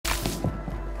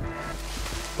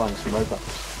buying some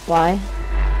Robux. Why?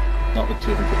 Not the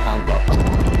 £200 box.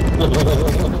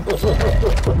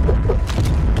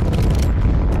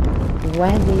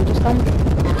 Where have you just gone? No.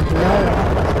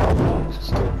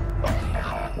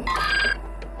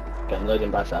 Okay, I'm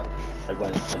loading back up.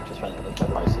 Everyone's just running at their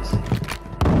prices.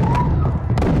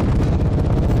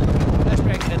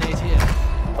 Flashbang grenade here.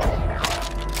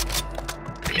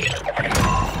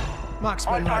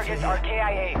 Marksman All targets are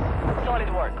KIA.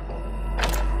 Solid work.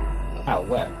 Ow,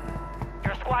 where?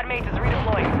 Your squad mate is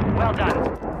redeploying. Well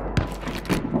done.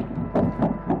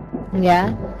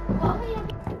 Yeah.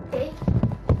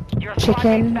 Your squad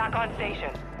Chicken. mate's back on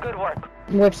station. Good work.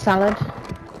 With salad. Is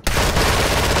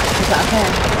that okay?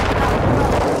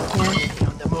 Yeah.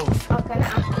 on the move. I'm gonna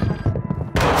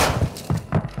make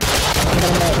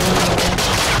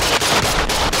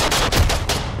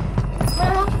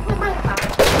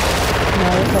no,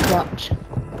 it's a watch.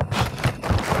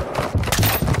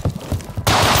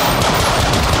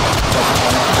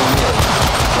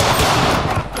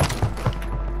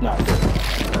 No.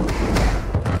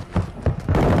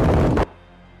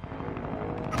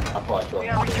 We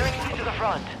are returning you to the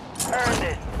front. Earn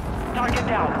this. Target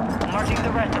down. Marking the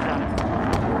rest of them.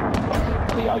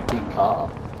 VIP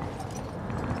car.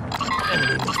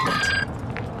 Enemy movement.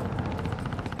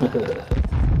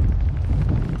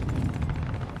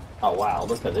 Oh wow,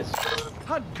 look at this.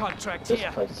 HUD contract This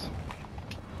here. place.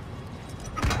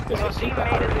 Your This is team super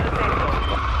made it to the safe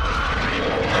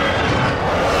zone.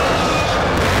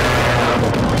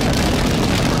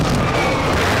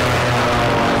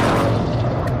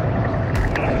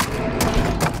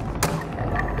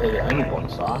 only one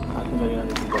star. How can they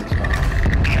only be one star?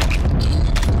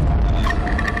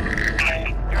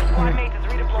 Your squad mate is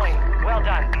redeploying. Well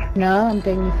done. No, I'm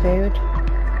doing your food.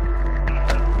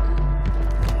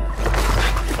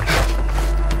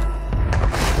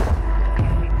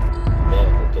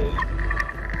 Yeah, they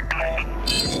do.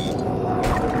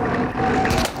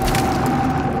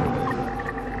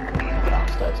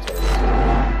 Downstairs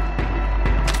too.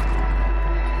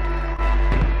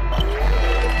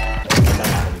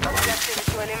 Objective is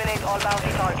to eliminate all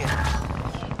bounty targets.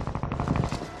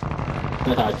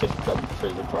 I just jumped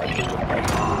through the drive-through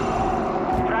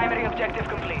window. Primary objective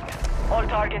complete. All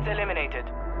targets eliminated.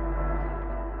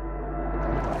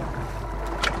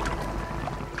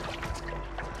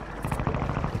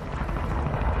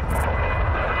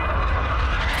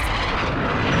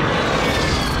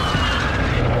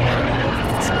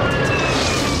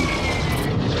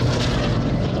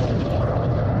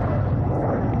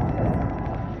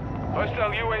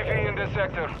 Hostile UAV in this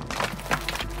sector.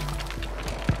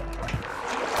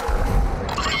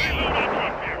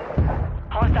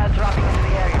 Hostiles dropping into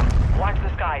the area. Watch the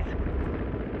skies.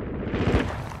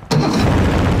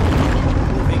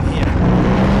 Moving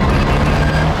here.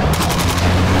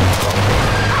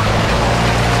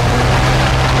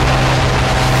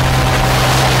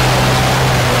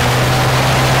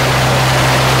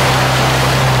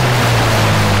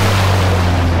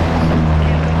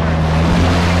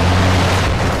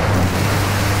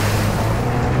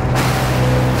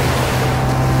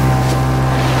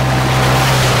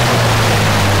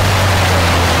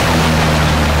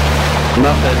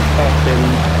 Nothing, fucking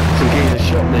Tequila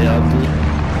shot me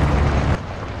after.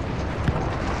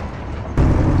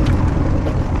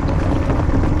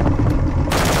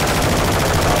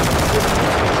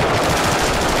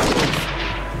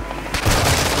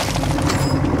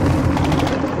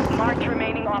 Marked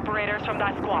remaining operators from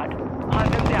that squad.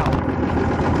 Hunt them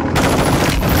down.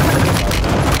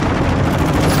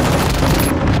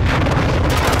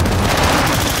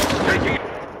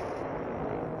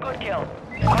 Good kill.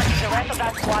 Marking the rest of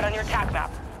that squad on your TAC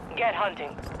map. Get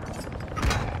hunting.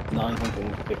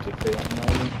 953 at the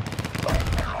moment.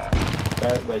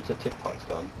 Where's the tip box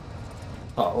gone?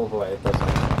 Oh, all the way. That's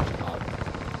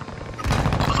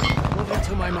Moving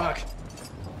to my mark.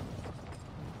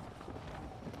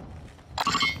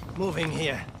 Moving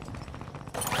here.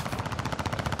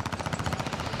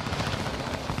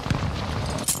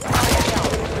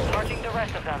 Marking the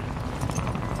rest of them.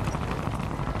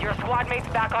 Your squad mate's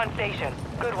back on station.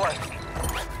 Good work.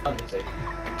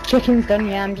 Chicken's done,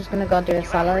 yeah, I'm just gonna go do a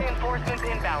salad Reinforcements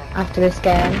inbound. after this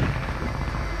game.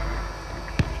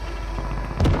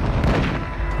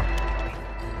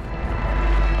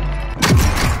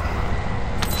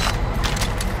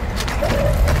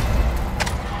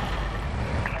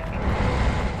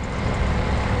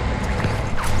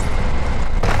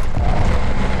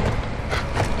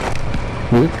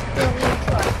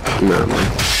 No,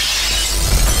 man.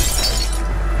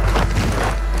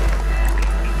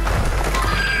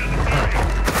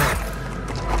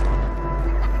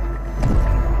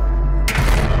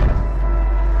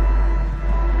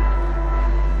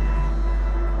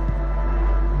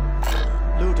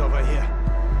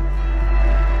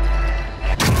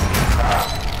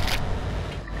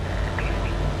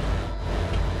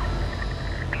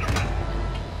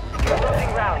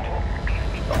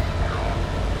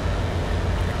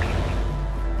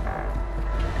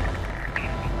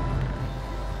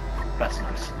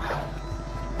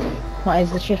 What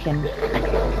is the chicken? Your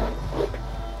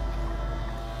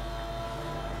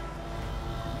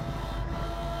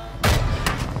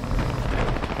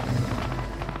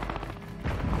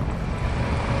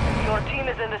team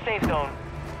is in the safe zone.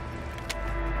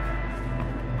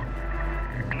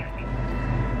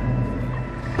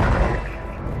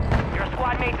 Your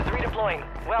squad mate is redeploying.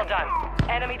 Well done.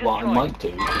 Enemy What I destroyed. might do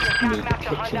is just move the Map to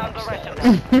hunt kitchen down the rest of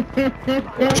upstairs. them.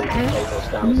 Put all the tables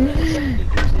downstairs and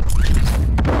use it.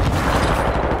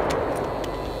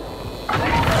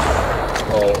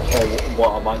 Or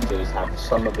what I might do is have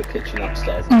some of the kitchen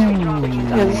upstairs and some of the kitchen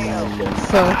downstairs.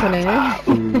 So funny.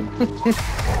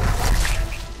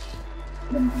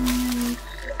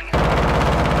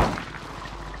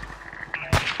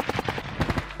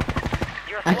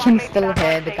 Your I squad can mate's still back on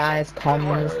hear the station. guy's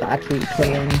comms that I keep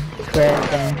playing.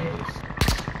 Crazy.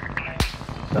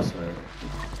 That's me.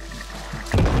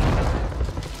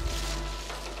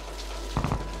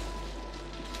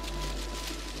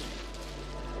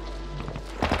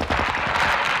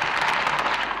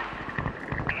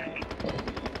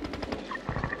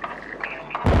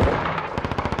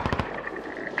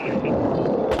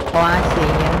 Oh, I see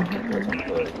you.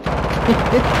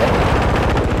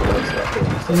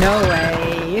 No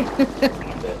way.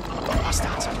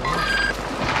 Bastards.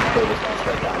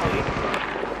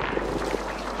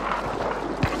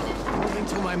 Moving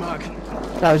to my mark.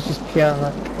 That was just pure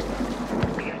luck.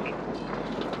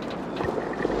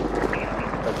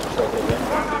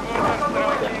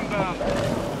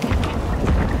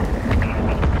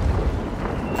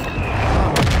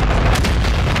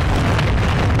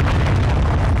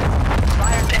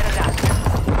 Fire stands out.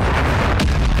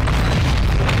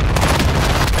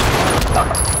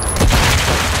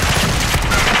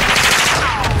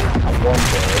 I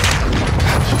wonder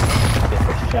if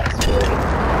the chefs will...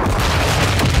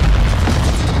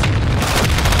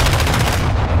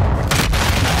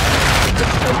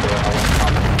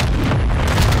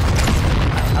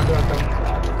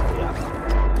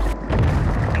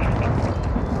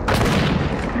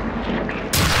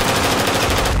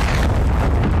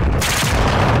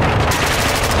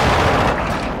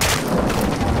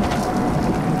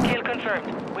 Kill confirmed.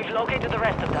 We've located the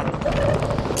rest of them.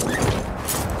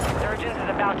 Surgeons is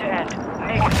about to end.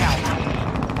 Make it count.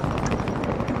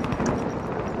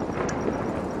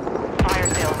 Fire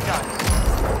sales done.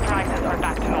 Prices are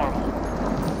back to normal.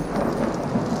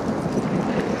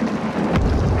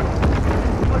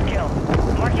 Good kill.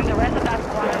 Marking the rest of that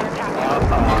squad under attack.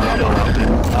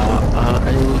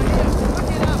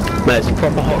 Mate, it's a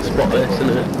proper hotspot this,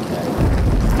 isn't it?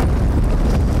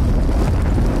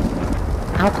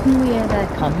 How can we hear their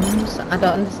comms? I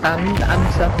don't understand.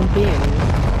 I'm so confused.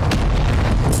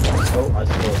 Oh, I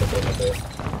scored a bit of it.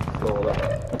 Scored up.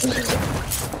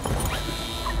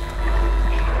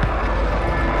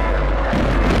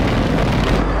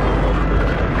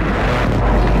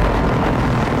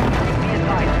 Be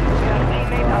advised, we have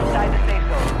teammates outside the safe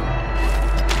zone.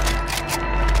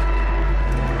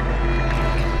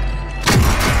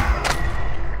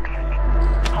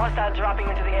 Hostiles dropping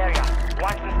into the area.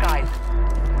 Watch the skies.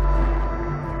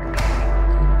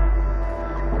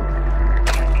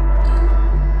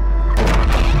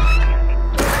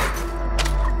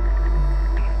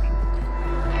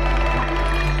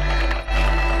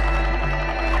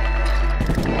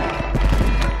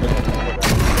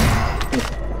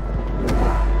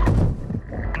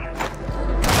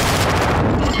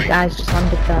 Guys just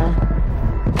landed there.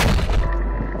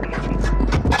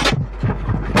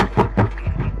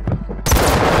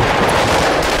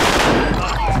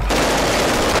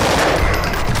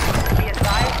 Be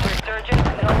advised, resurgence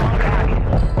is no longer active.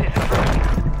 This is Ruby.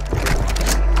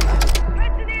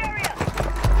 Get to the area!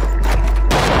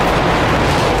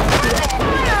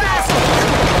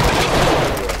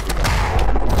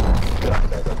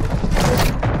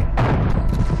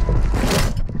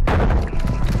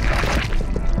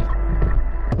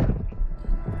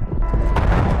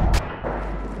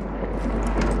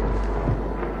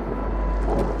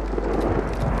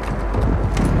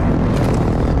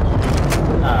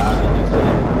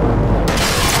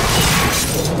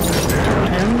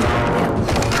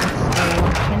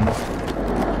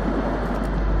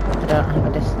 I don't have a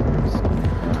distance.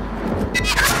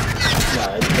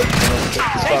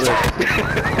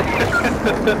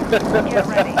 Get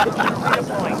ready.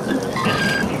 Redeploying.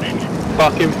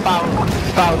 Fucking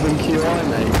 1,000 QI,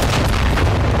 mate.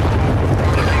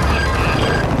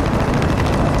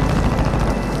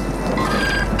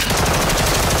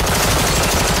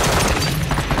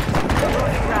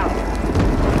 Losing ground.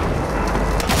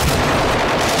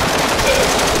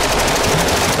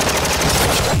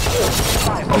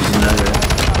 Oh, no.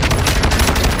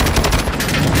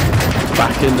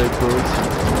 skin no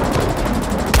clothes.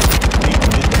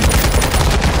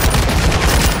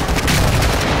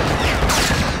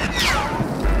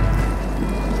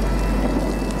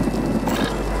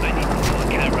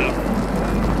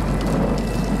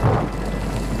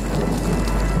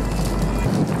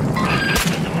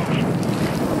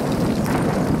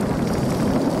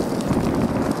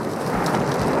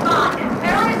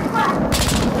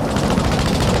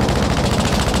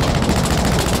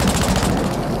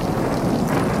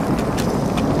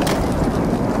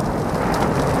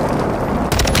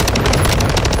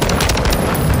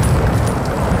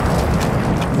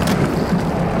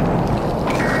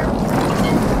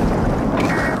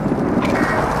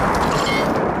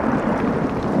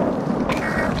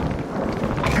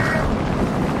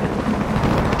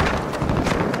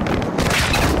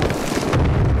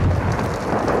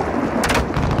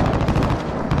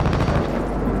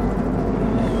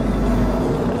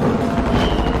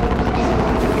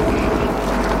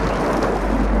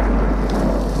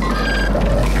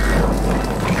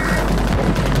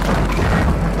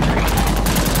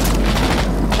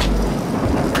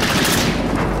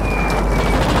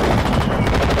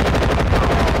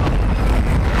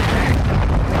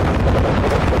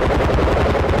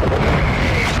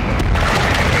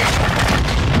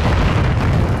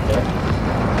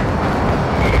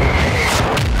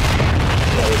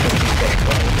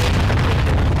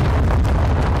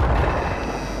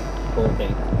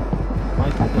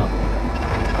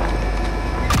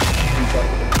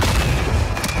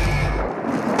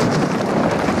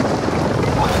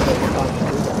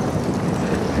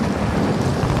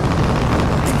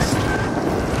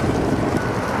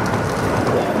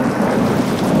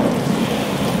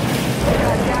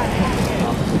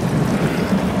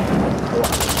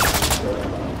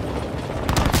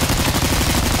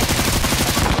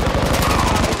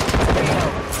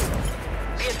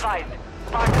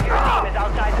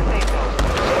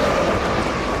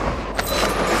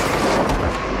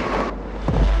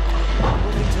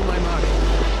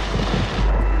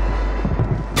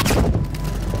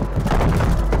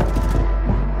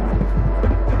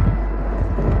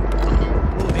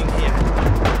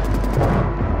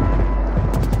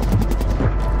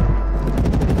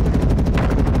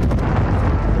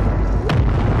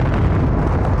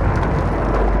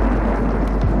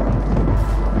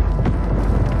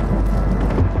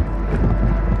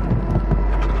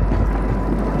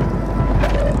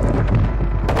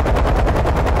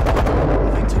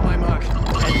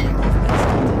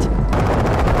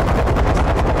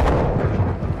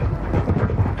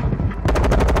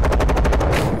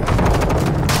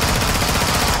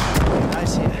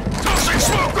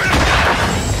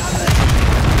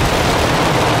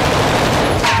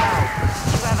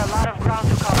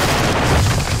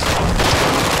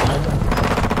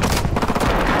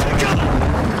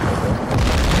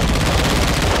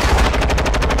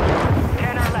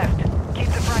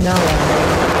 No.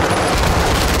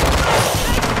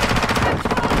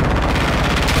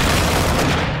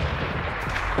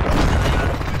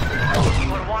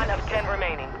 You are 1 of 10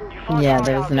 remaining. You fought Yeah, hard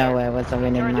there was out no there. way was I Return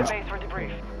winning to that. base for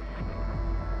debrief.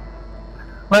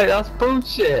 Wait, that's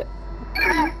bullshit.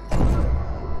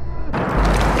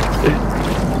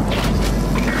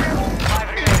 5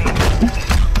 remaining.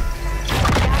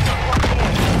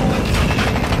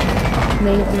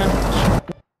 Leave match.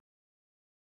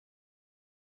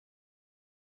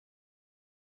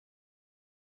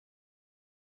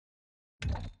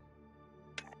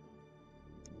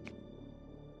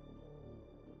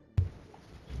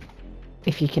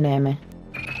 If you can hear me.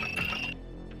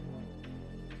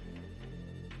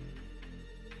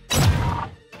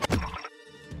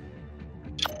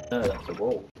 No, that's a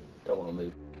wall. Don't want to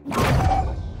move.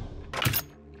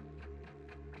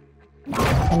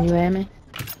 Can you hear me?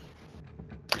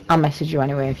 I'll message you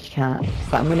anyway if you can't.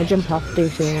 But I'm gonna jump off, do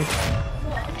food.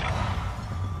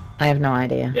 I have no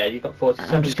idea. Yeah, you've got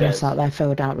 47 I'm just gonna shares. sort their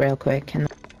food out real quick and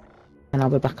I'll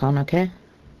be back on, okay?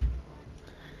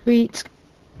 Sweet.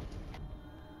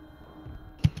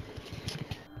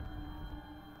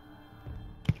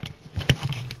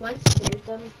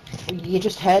 You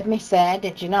just heard me say,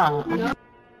 did you not?